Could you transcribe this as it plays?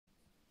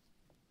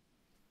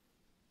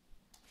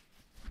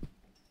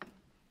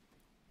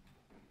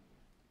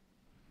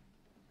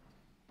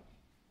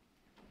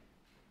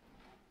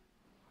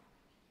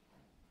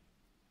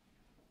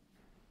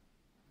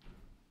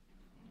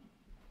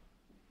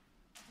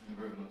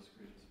most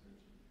gracious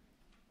Virgin,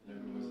 that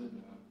never was it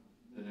known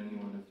that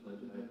anyone who fled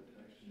to thy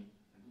protection,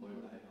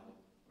 implored thy help,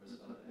 or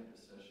sought thy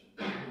intercession,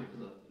 was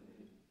left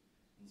unaided.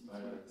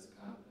 Inspired by this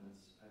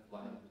confidence, I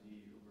fly unto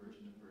thee, O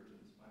Virgin of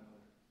Virgins, my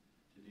Mother.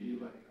 To thee do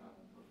I come,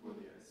 before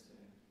thee I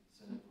stand,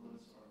 sinful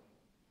and sorrowful.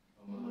 O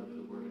Mother of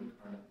the Word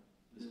incarnate,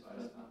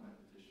 despise not my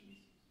petitions,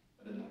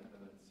 but in thy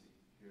clemency,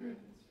 hear and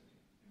answer me.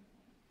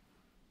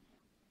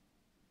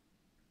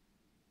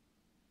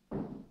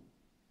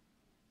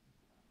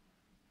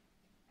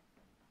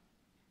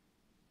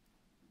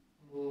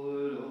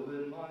 Lord,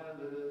 open my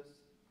lips,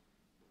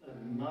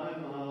 and my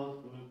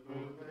mouth will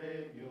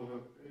proclaim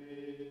your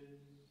praise.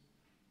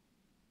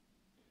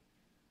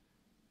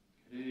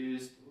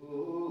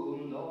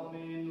 Christum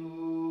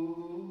Dominum,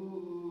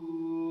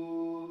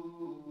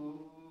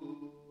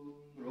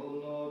 pro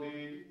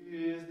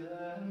nobis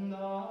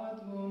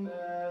denatum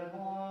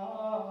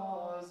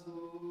erasum,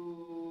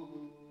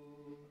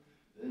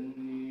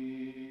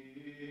 venite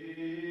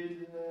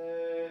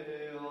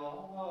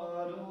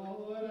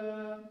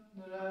adorem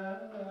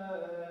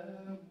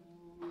remus.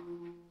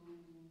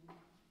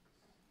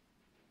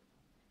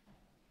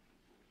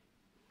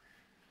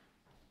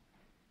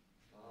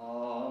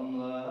 Come,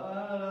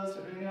 let us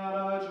bring out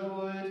our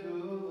joy to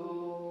the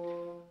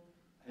Lord.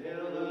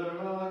 Hail the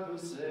rock who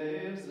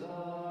saves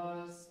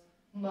us.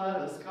 Let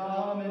us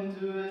come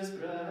into his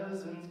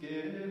presence,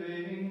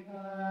 giving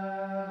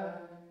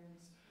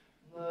thanks.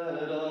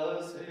 Let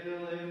us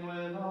hail him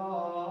with a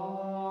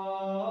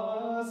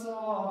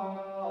song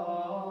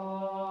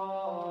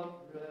of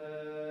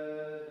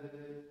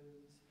praise.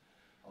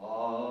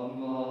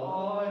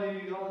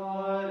 Almighty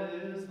God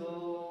is the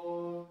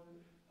Lord,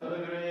 a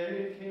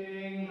great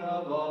King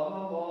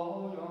above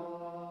all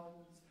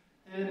gods.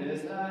 In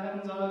his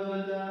hands are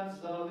the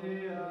depths of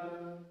the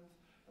earth,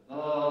 the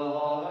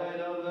height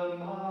of the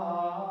mountains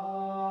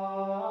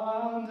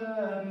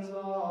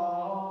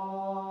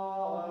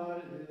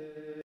are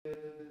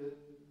his.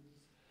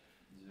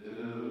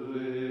 To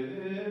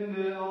him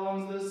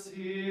belongs the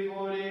sea,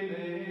 for he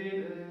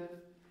made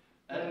it,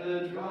 and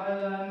the dry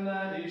land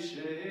that he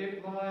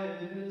shaped by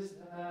his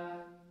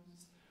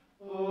hands.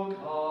 O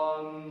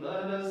come,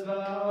 let us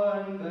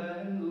bow and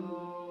bend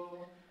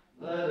low.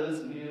 Let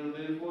us kneel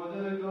before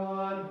the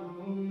God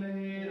who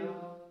made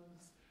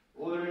us,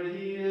 for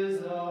he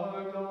is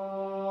our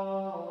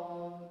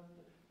God.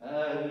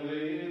 And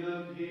we,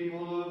 the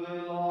people who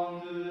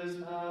belong to his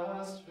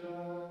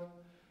pasture,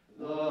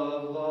 the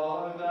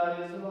flock that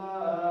is led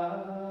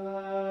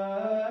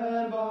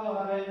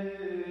by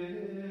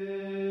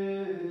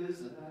his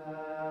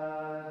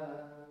hand.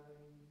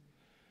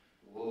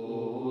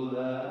 Oh,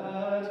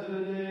 that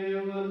today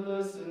you would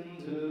listen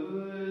to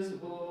his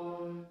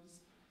voice.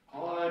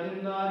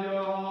 Harden not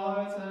your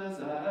hearts as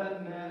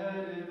at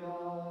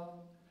Meribah,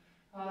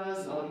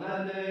 as on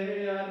that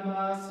day at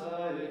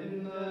Massa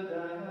in the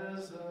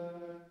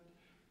desert,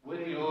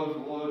 when your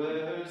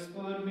forebears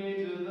put me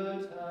to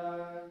the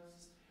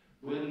test,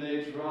 when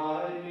they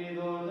tried me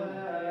though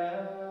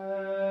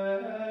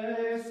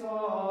they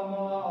saw my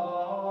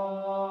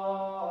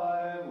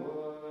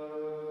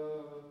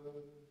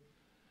word.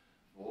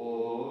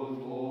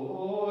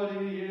 For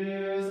 40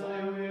 years I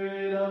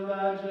wearied of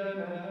that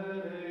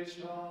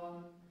generation,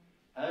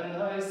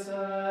 and I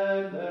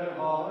said, their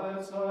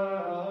hearts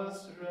are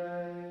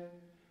astray.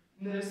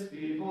 This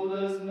people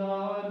does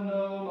not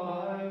know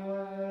my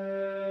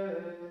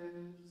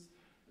ways.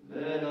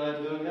 Then I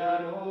took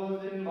an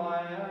oath in my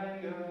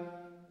anger,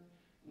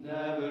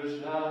 never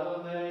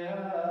shall they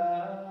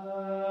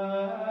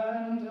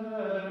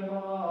enter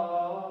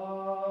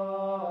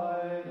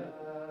mine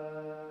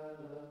hands.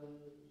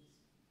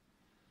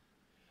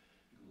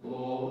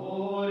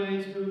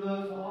 Glory to the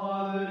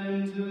Father,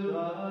 and to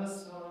the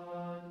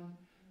Son,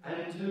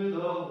 and to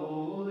the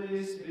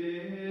Holy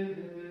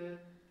Spirit,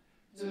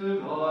 to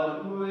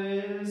God who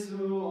is,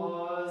 who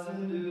was, and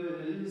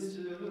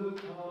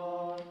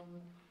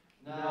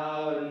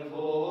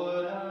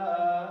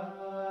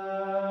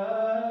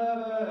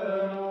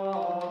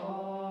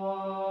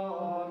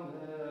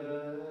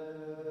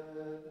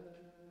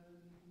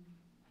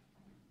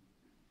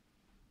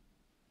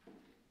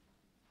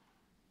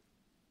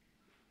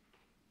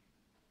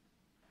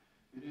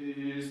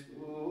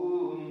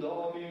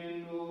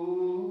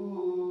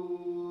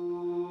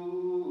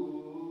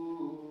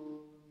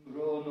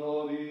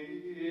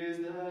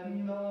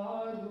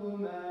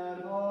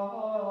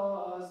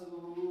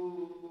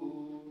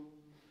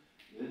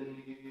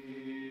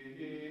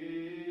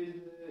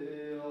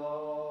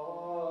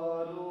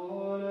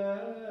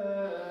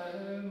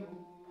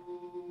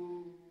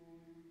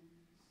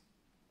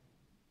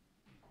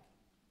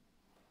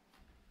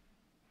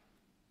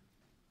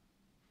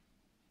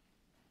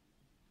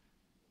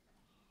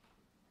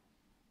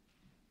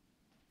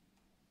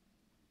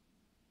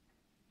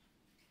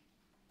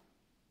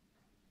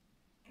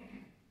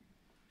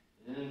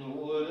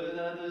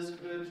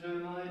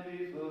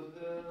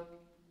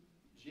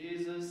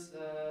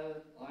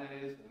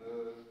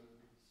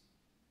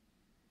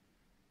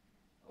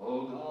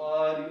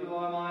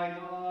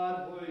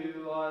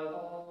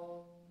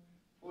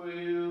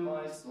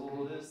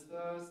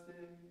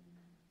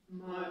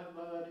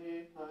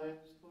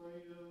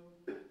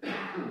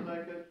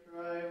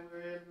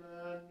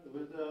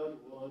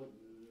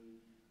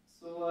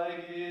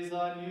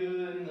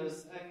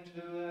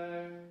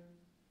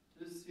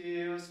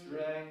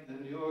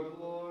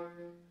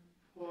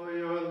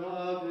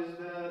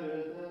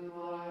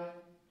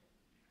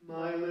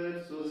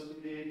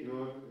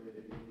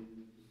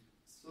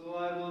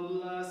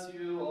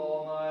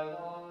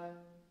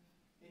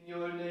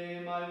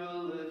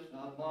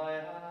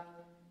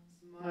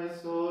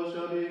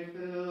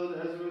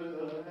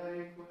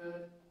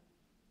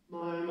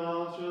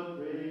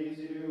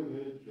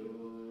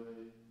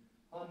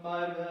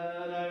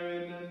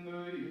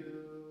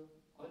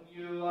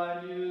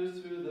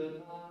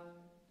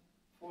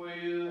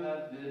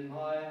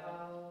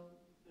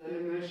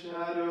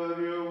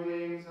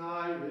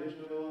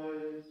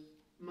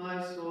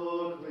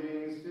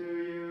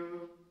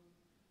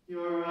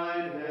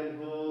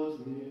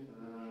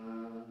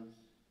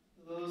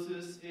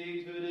who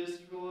seek to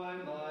destroy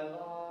my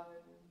life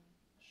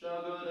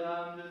shall go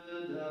down to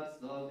the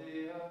depths of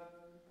the earth.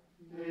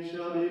 They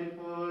shall be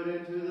put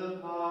into the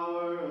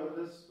power of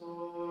the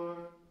sword,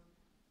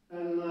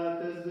 and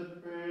left as the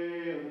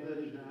prey of the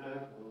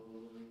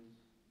jackals.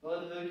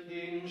 But the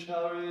king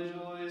shall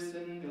rejoice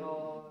in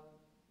God.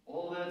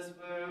 All that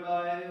swear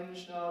by him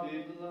shall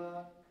be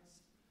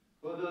blessed,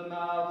 for the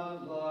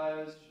mouth of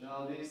liars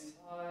shall be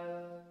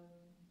silenced.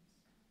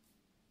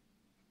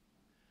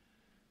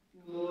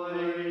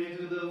 Glory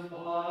to the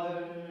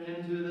Father,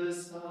 and to the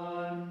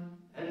Son,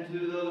 and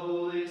to the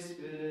Holy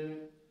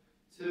Spirit,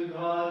 to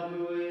God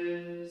who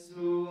is,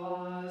 who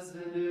was,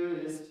 and who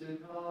is to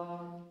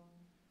come,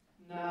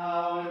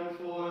 now and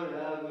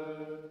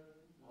forever.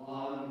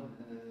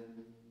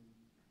 Amen.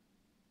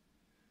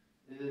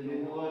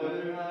 In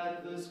order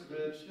that the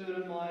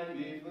scripture might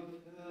be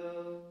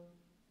fulfilled,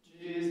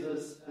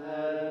 Jesus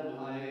said,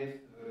 I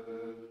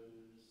thirst.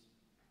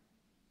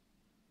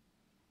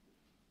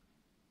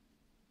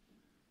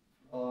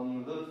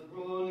 From the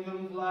throne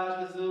come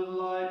flashes of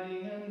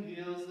lightning and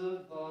peals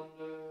of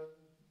thunder.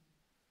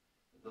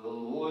 The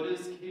Lord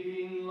is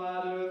King,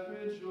 let earth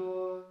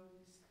rejoice,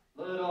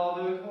 let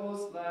all the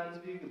coastlands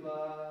be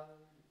glad.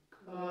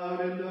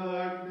 Cloud and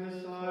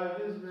darkness are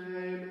his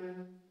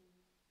raiment,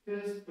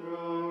 his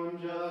throne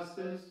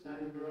justice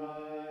and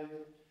right.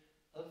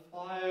 A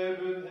fire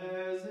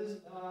prepares his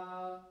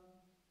path,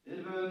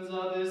 it burns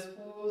up his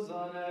foes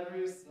on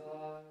every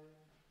side.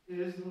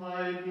 His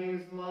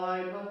lightnings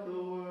light up the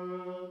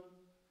world,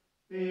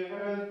 the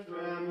earth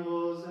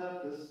trembles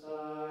at the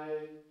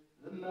sight.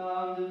 The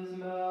mountains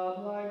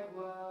melt like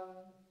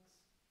wax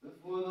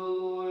before the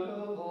Lord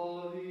of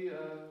all the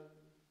earth.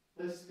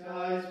 The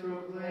skies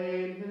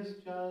proclaim his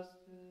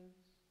justice,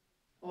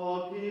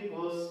 all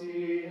people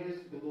see his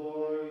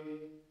glory.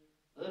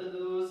 Let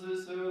those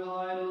who serve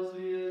idols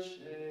be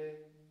ashamed,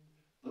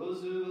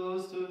 those who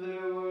boast of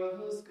their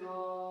worthless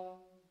gods.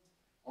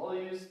 All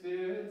you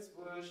spirits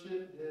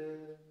worship him.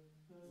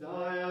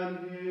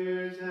 Zion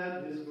hears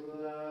and is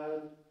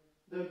glad,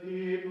 the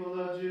people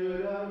of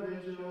Judah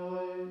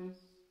rejoice,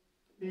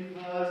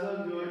 because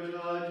of your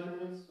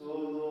judgments, O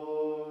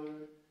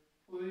Lord.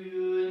 For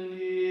you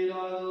indeed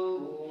are the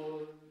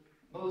Lord,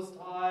 most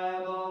high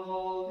above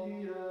all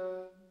the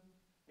earth,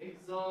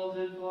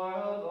 exalted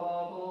far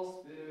above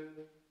all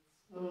spirits.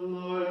 The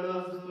Lord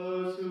loves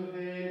those who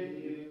hate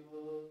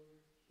evil.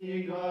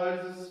 He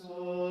guards the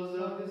souls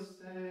of his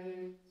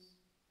saints.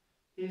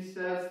 He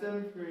sets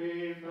them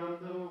free from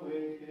the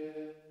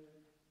wicked.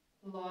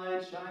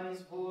 Light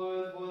shines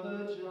forth for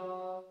the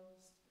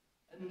just,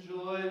 and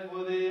joy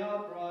for the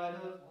upright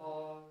of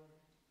heart.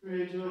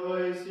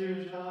 Rejoice,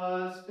 you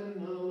just,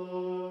 in the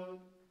Lord.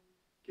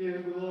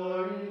 Give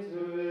glory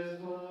to his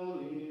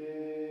holy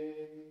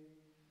name.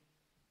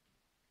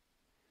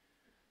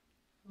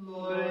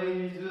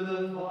 Glory to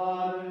the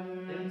Father,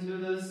 and to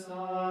the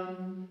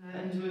Son,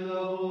 and to the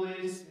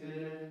Holy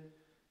Spirit,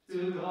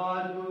 to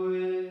God who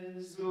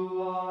is, who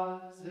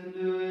was, and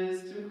who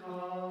is to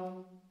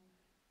come,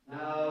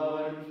 now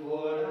and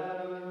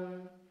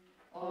forever.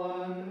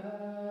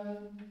 Amen.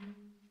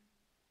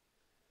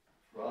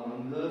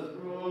 From the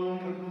throne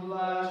come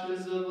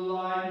flashes of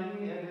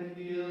lightning and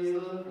peals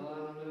of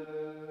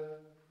thunder.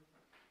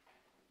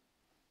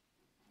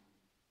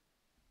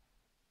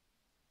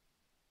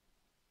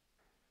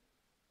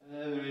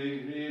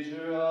 Every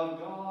creature of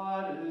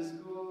God is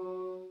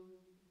good.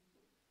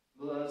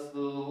 Bless the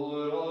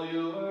Lord, all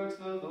you works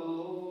of the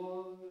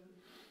Lord.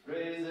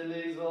 Praise and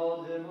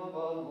exalt him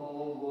above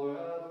all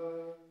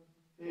forever.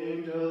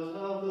 Angels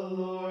of the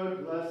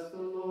Lord, bless the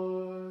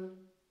Lord.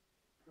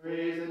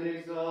 Praise and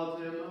exalt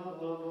him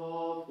above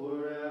all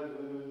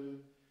forever.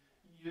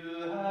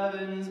 You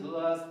heavens,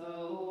 bless the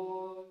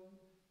Lord.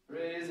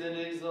 Praise and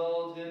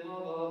exalt him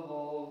above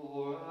all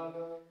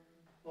forever.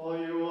 All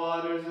you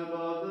waters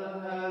above the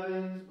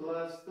heavens,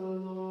 bless the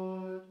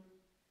Lord.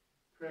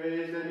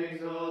 Praise and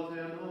exalt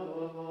him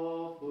above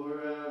all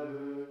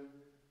forever.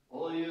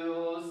 All you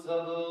hosts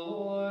of the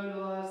Lord,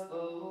 bless the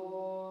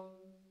Lord.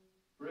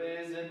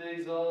 Praise and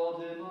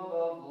exalt him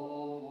above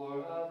all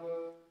forever.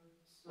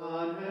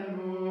 Sun and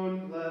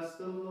moon, bless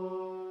the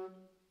Lord.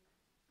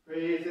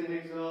 Praise and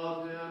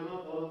exalt him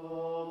above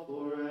all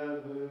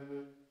forever.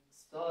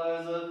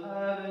 Stars of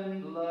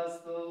heaven, bless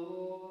the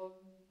Lord.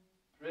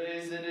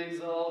 Praise and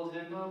exalt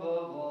him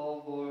above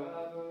all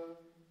forever.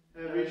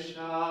 Every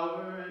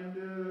shower and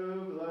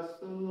dew, bless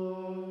the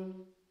Lord.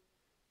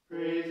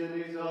 Praise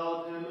and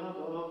exalt him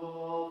above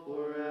all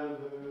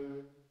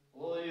forever.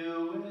 All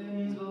you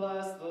winds,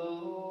 bless the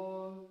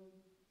Lord.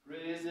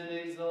 Praise and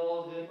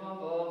exalt him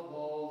above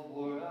all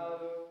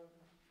forever.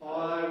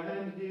 Fire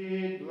and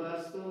heat,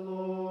 bless the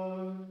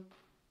Lord.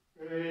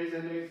 Praise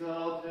and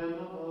exalt him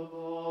above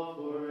all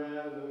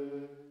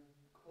forever.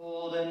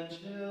 Cold and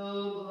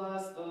chill,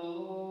 bless the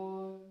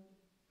Lord.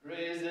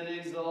 Praise and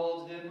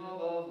exalt him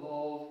above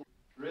all.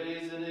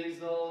 Praise and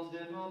exalt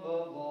him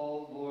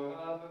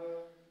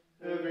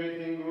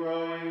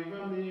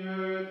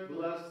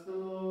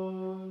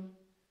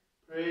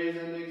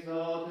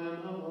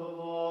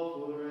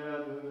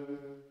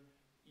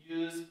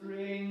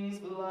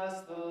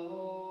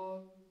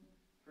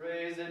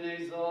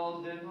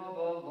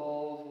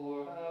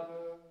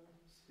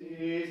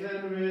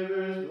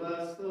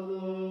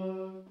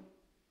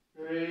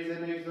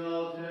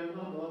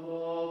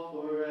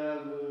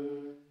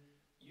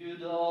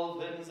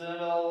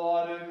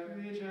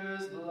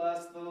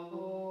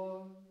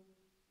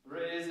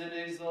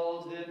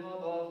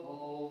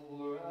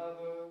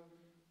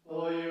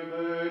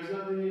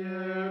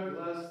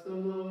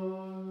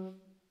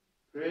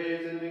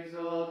and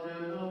exalt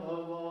him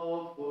above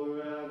all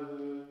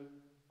forever.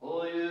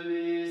 All you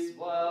beasts,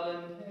 wild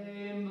and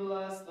tame,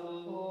 bless the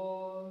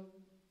Lord.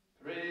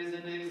 Praise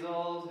and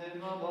exalt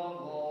him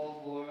above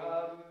all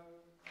forever.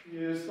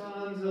 You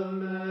sons of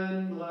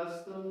men,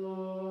 bless the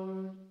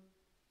Lord.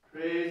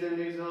 Praise and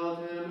exalt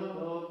him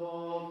above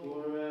all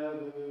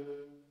forever.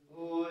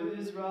 O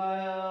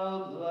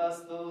Israel,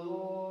 bless the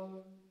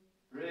Lord.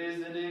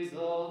 Praise and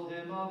exalt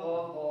him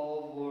above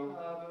all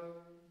forever.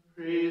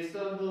 Priests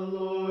of the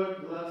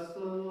Lord, bless the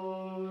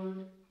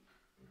Lord.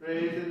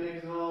 Praise and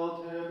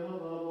exalt him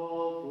above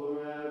all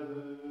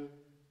forever.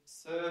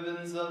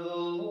 Servants of the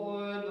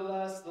Lord,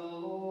 bless the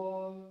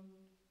Lord.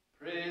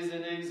 Praise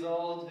and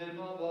exalt him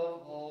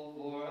above all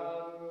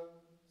forever.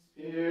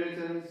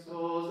 Spirits and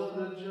souls of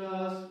the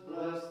just,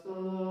 bless the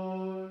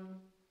Lord.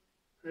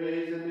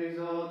 Praise and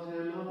exalt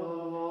him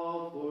above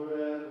all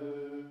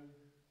forever.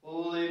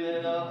 Holy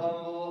men of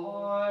humble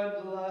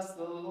heart, bless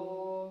the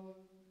Lord.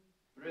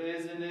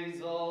 Praise and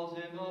exalt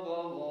him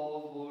above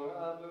all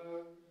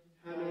forever.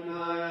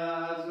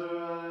 Hananiah,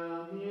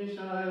 Azariah,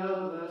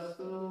 Mishael, bless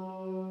the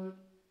Lord.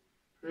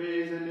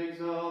 Praise and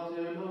exalt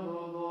him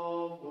above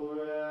all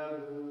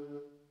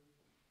forever.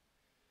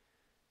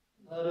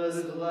 Let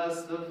us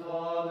bless the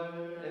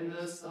Father, and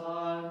the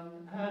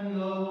Son, and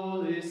the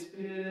Holy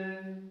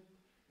Spirit.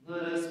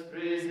 Let us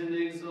praise and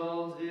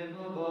exalt him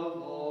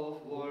above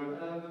all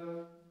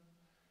forever.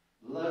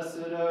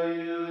 Blessed are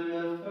you in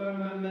the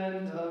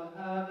firmament of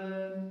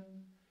heaven,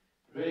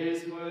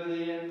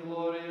 praiseworthy and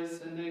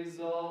glorious and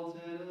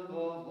exalted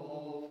above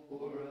all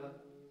forever.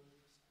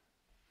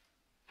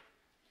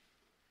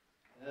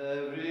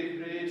 Every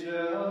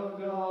creature of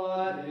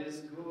God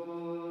is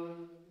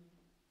good.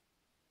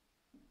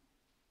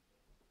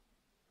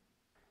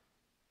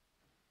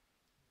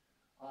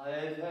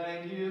 I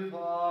thank you,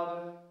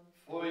 Father,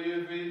 for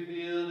you've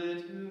revealed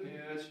it to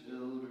mere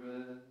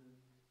children.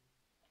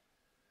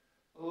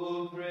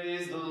 Oh,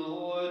 praise the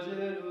Lord,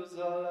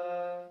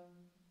 Jerusalem.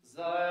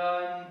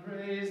 Zion,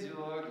 praise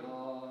your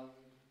God.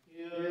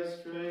 He has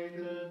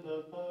strengthened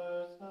the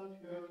parts of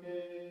your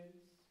gates.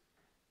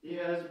 He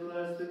has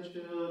blessed the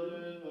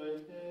children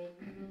within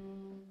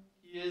you.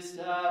 He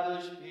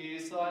established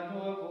peace on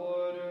your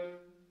borders.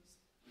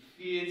 He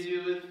feeds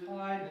you with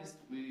finest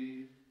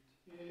wheat.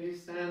 He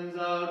sends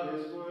out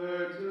his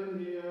word to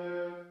the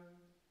earth,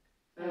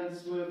 and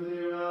swiftly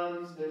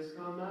runs his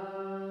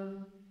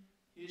command.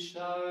 He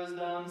showers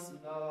down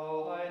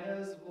snow white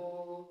as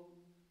wool.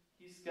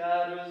 He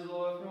scatters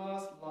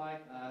hoarfrost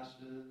like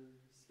ashes.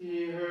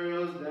 He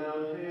hurls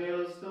down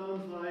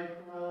hailstones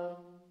like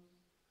crumbs.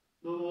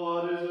 The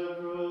waters are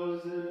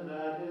frozen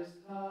at his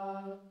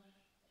touch.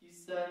 He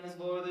sends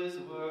forth his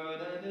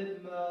word and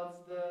it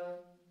melts them.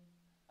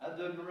 At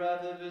the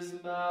breath of his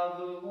mouth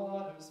the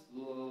waters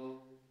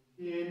flow.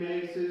 He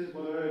makes his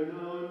word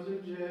known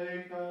to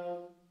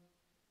Jacob,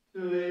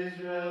 to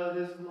Israel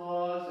his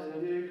laws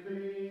and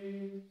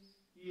decrees.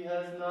 He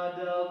has not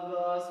dealt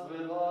thus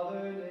with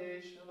other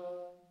nations.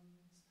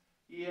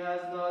 He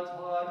has not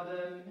taught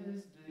them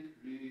his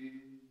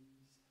decrees.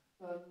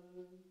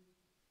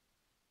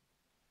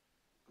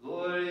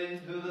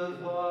 Glory to the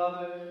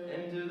Father,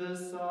 and to the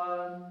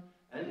Son,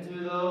 and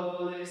to the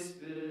Holy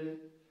Spirit,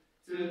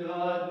 to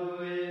God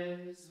who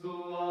is,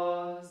 who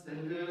was,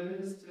 and who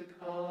is to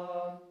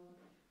come,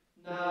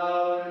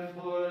 now and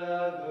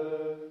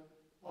forever.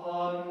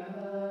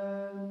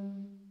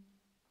 Amen.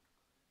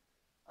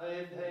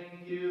 I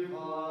thank you,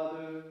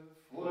 Father,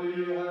 for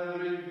you have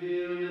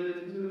revealed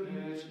it to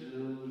your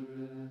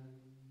children.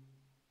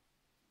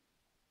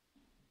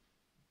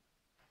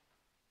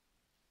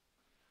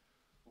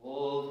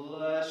 All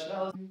flesh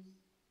shall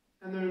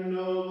And their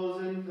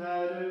nobles and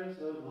platters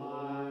of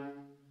wine.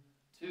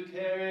 to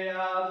carry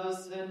out the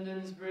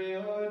sentence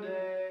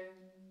preordained.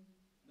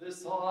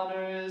 This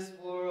honor is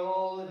for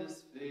all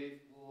his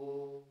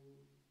faithful.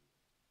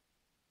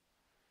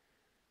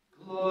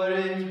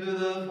 Glory to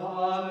the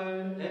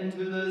Father, and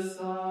to the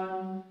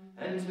Son,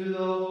 and to the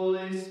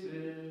Holy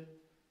Spirit,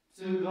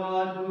 to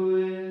God who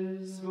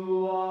is,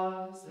 who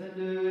was, and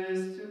who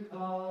is to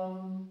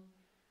come,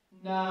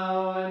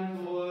 now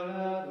and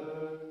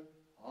forever.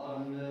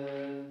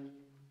 Amen.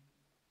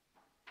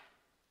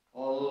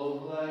 All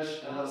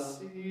flesh shall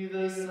see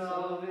the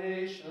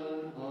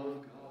salvation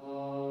of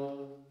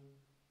God.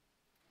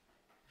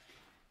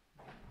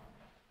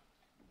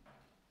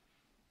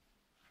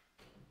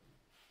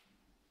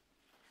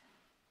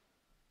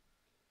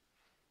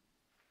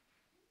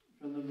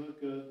 From the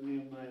book of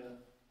Nehemiah.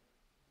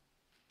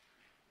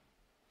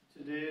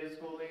 Today is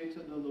holy to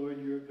the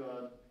Lord your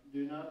God.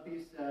 Do not be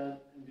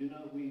sad and do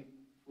not weep,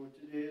 for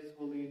today is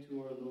holy to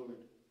our Lord.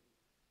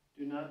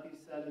 Do not be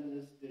sad in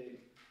this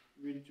day.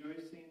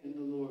 Rejoicing in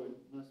the Lord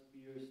must be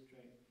your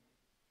strength.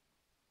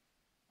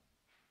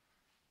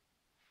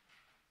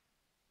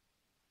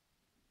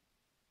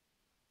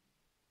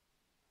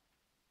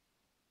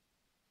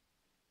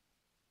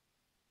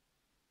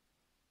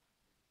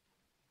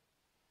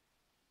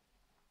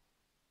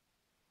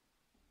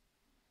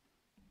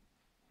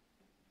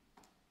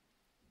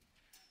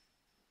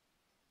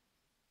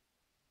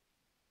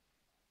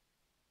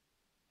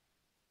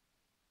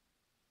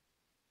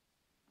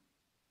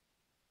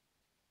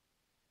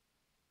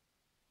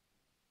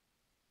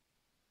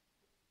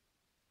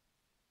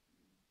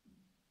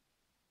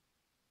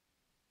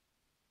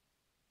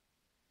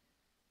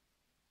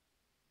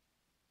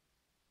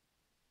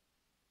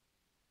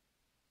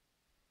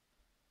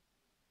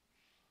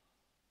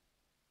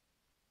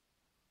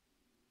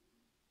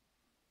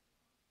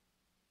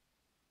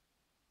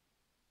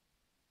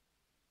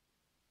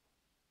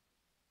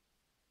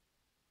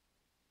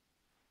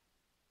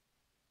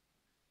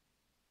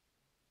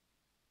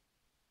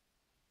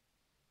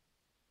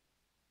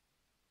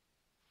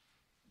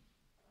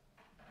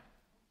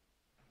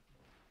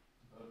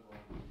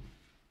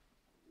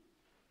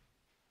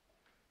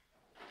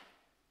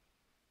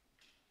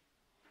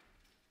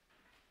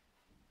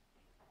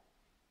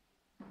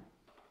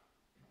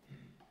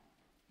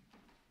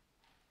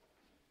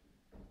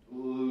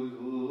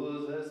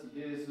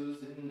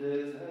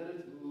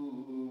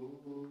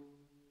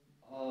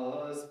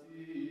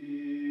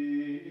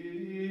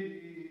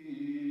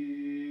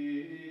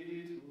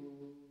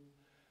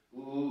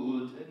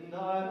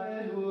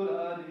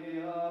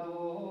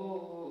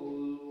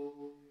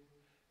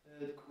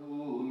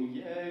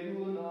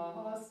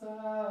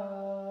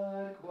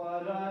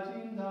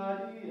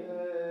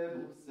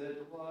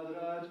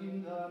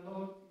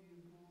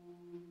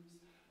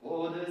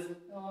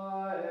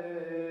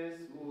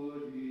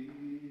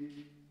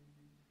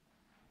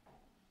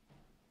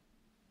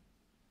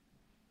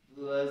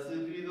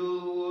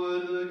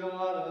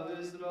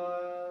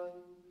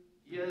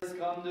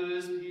 come to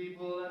his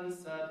people and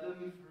set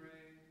them free.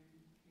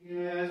 He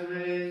has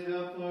raised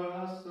up for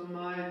us a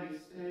mighty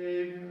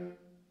Savior,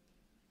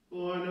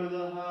 born of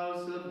the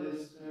house of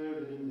his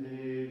servant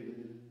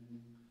David.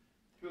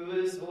 Through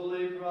his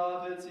holy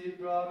prophets he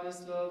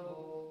promised of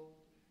old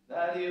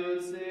that he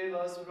would save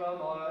us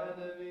from our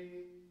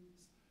enemies,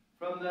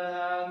 from the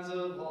hands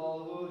of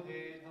all who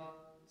hate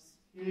us.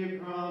 He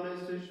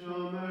promised to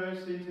show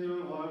mercy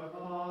to our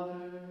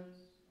fathers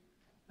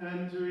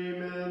and to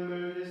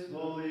remember his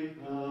holy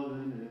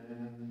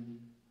covenant.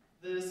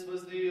 This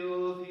was the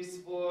oath he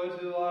swore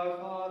to our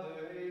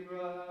father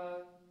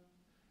Abraham,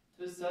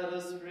 to set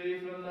us free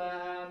from the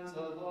hands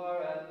of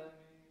our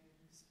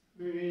enemies,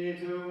 free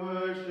to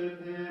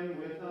worship him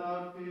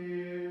without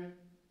fear,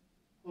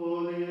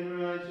 holy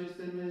and righteous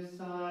in his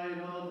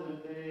sight all the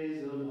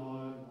days of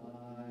our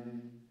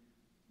life.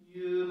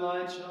 You,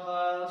 my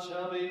child,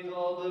 shall be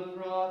called the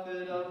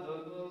prophet of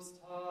the Most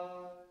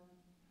High,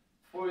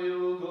 for you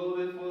will go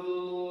before the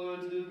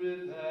Lord to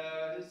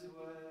prepare his way,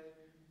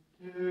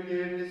 to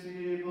give his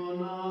people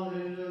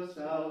knowledge of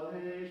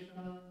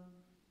salvation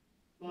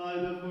by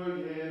the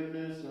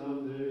forgiveness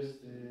of their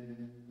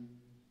sins.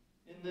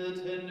 In the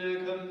tender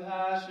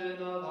compassion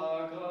of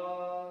our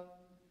God,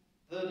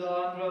 the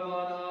dawn from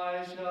on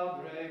high shall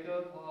break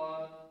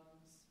upon us,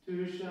 to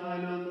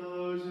shine on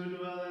those who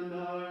dwell in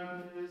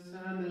darkness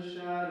and the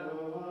shadow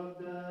of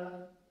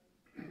death,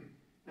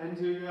 and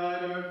to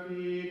guide our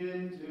feet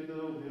into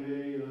the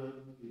way of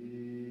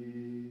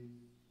peace.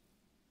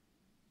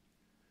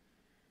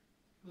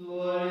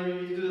 Glory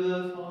to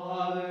the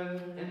Father,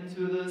 and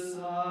to the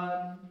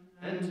Son,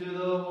 and to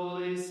the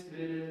Holy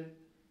Spirit,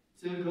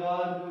 to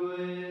God who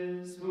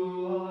is, who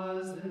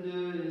was, and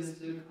who is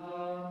to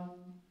come,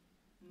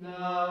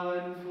 now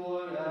and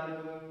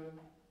forever.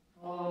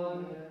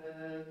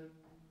 Amen.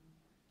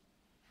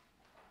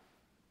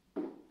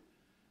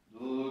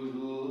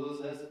 Logos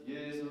est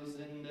Jesus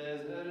in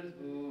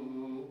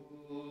desertum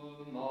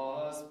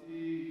aspiritum,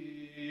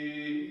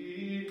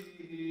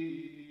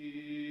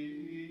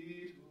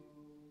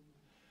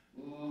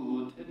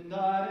 ut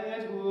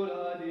indaretur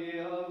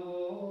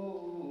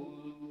diabolum,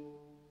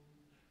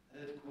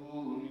 et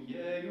cum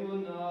ieium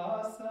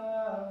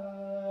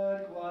nascer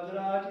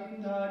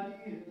quadraginda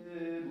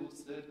diebus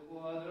et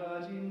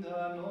quadraginda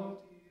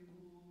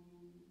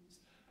noctibus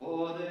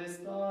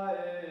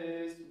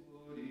podestae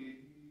suri.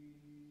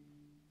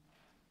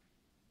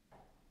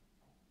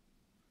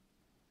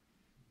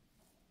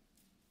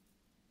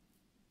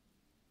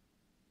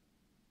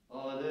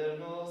 Pater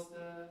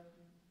noster,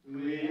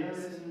 qui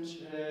es in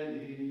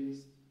celis,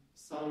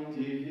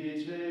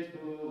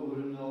 sanctificetur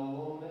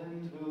nomen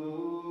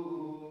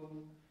tuum,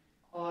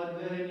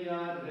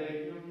 adveniat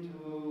regnum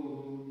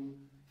tuum,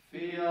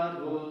 fiat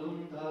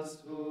voluntas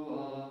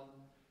tua,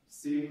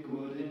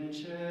 sicur in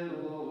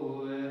cielo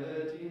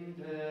et in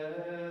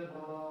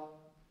terra.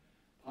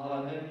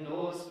 Panem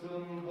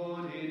nostrum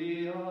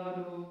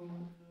quotidianum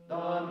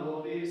da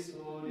nobis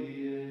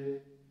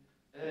hodie,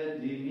 et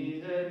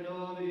dimite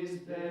nobis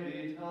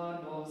debita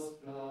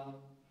nostra,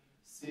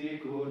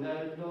 sicur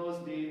et nos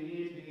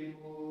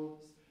dimittimus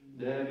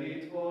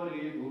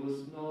debitoribus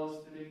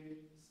nostris,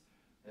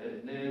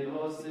 et ne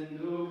nos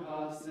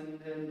inducas in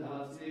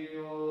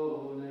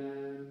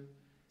tentationem,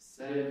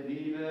 sed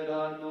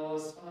libera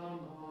nos a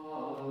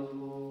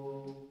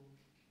malo.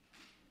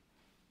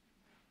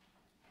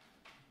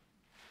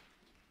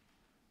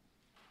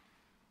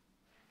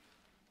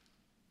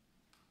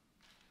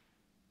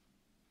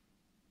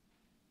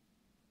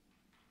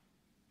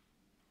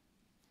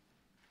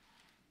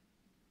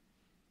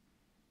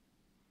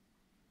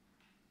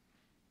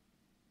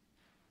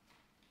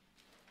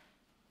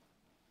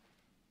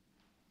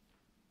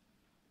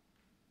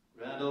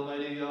 Grant,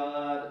 Almighty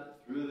God,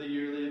 through the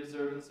yearly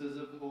observances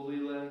of Holy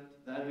Lent,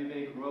 that we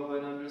may grow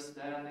in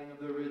understanding of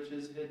the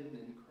riches hidden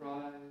in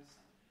Christ,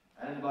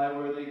 and by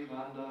worthy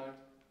conduct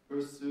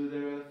pursue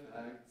their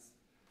effects.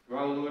 Through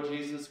our Lord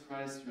Jesus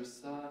Christ, your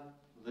Son,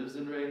 who lives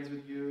and reigns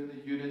with you in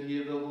the unity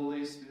of the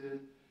Holy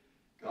Spirit,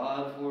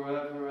 God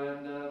forever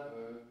and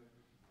ever.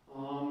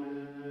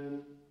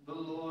 Amen. The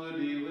Lord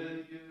be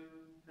with you.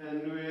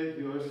 And with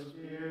your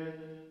spirit.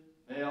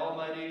 May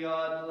Almighty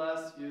God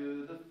bless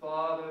you, the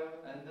Father,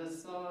 and the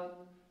Son,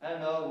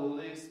 and the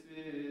Holy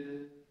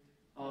Spirit.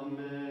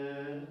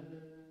 Amen.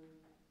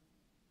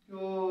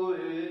 Go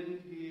in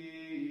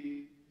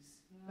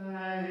peace.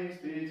 Thanks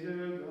be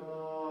to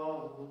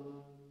God.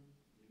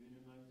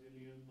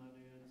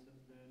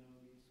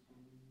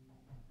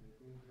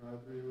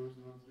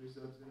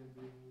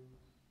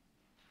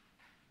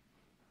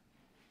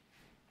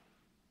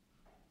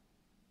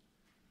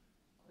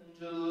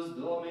 Angelus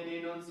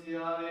Domini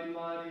nunciavit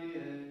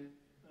Mariae,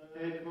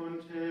 Et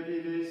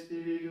concepit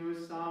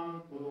Spiritus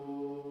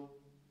Sancto.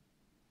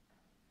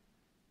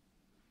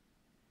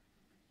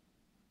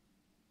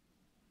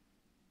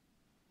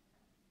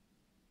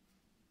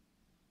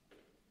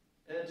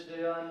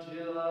 Ecce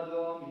Angela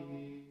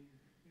Domini,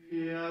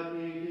 Fiat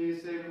mihi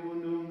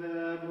secundum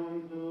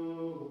verbum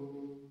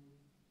tuum.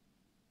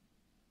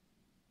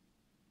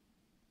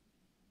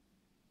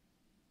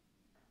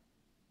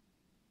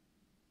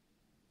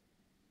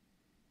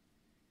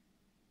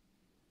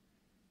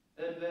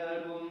 et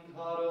verbum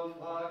caro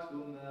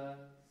factum est,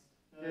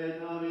 et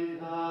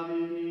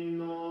habitavit in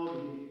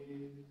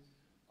nobis.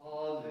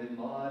 Ave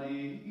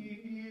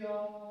Maria,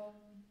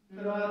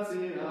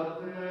 Gratia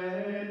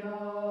plena,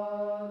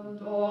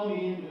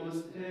 Dominus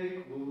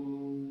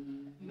tecum,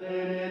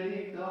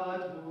 benedicta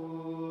tu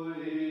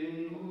in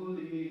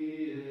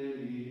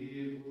mulieribus,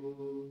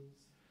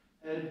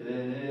 et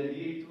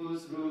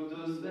benedictus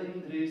fructus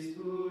ventris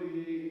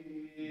tui,